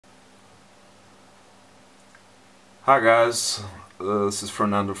Hi guys, this is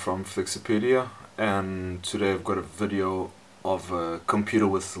Fernando from Fsck, and today I've got a video of a computer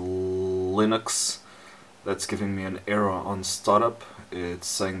with Linux that's giving me an error on startup. It's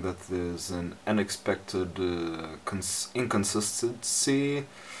saying that there's an unexpected inconsistency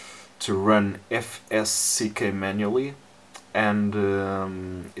to run Fsck manually, and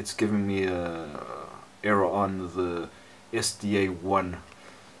it's giving me an error on the SDA1.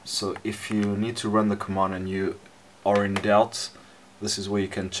 So if you need to run the command and you are in doubt, this is where you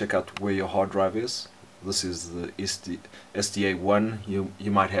can check out where your hard drive is. This is the SDA1.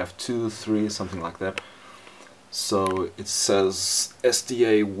 You might have 2, 3, something like that. So it says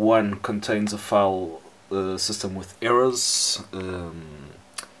SDA1 contains a file system with errors.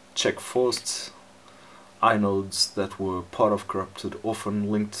 Check first inodes that were part of corrupted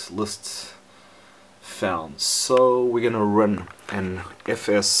orphan linked list found. So we're gonna run an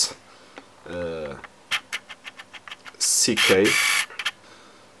Fsck.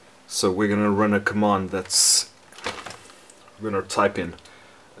 So we're gonna run a command that's, we're gonna type in,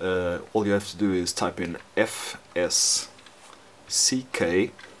 all you have to do is type in Fsck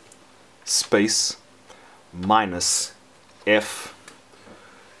space minus F,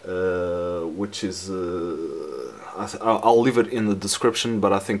 which is I'll leave it in the description,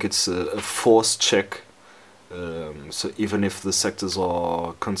 but I think it's a force check. So even if the sectors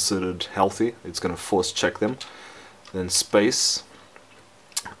are considered healthy, it's gonna force check them. Then space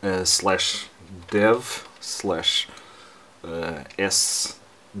slash dev slash SDA1,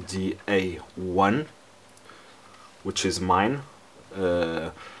 which is mine.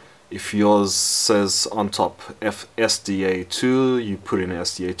 If yours says on top SDA2, you put in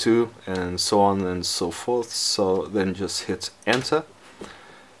SDA2, and so on and so forth. So then just hit enter.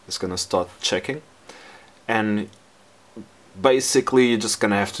 It's gonna start checking, and basically you're just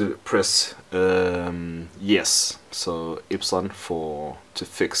gonna have to press yes, so epsilon to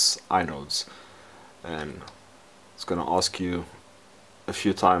fix inodes, and it's gonna ask you a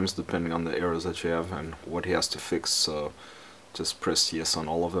few times depending on the errors that you have and what he has to fix. So just press yes on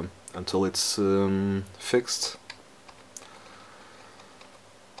all of them until it's fixed.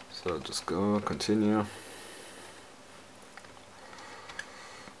 So just go continue.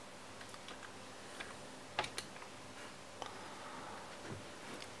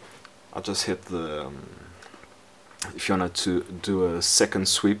 I'll just hit the, if you want to do a second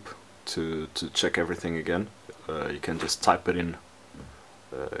sweep to check everything again, you can just type it in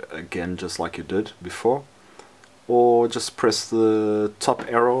again just like you did before, or just press the top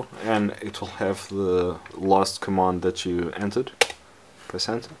arrow and it will have the last command that you entered. Press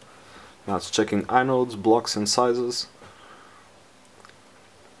enter. Now it's checking inodes, blocks and sizes.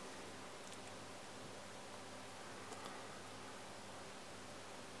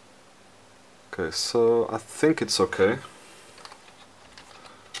 Okay, so I think it's okay. You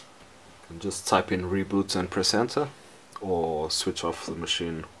can just type in reboot and press enter, or switch off the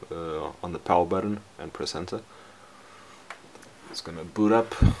machine on the power button and press enter. It's gonna boot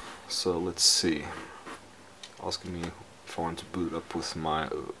up. So let's see, asking me if I want to boot up with my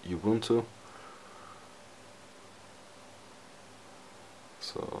Ubuntu.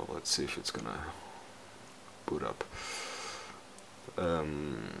 So let's see if it's gonna boot up.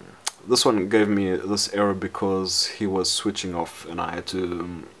 This one gave me this error because he was switching off, and I had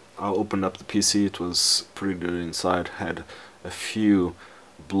to, I opened up the PC, it was pretty good inside, had a few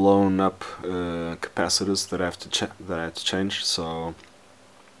blown up capacitors that I had to change, so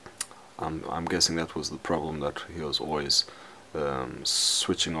I'm guessing that was the problem, that he was always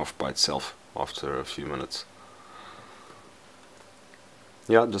switching off by itself after a few minutes.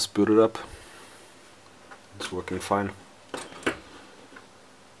 Yeah, just boot it up, it's working fine.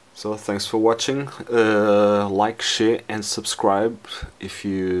 So thanks for watching. Like, share and subscribe if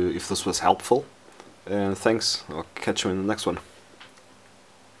this was helpful, and thanks. I'll catch you in the next one.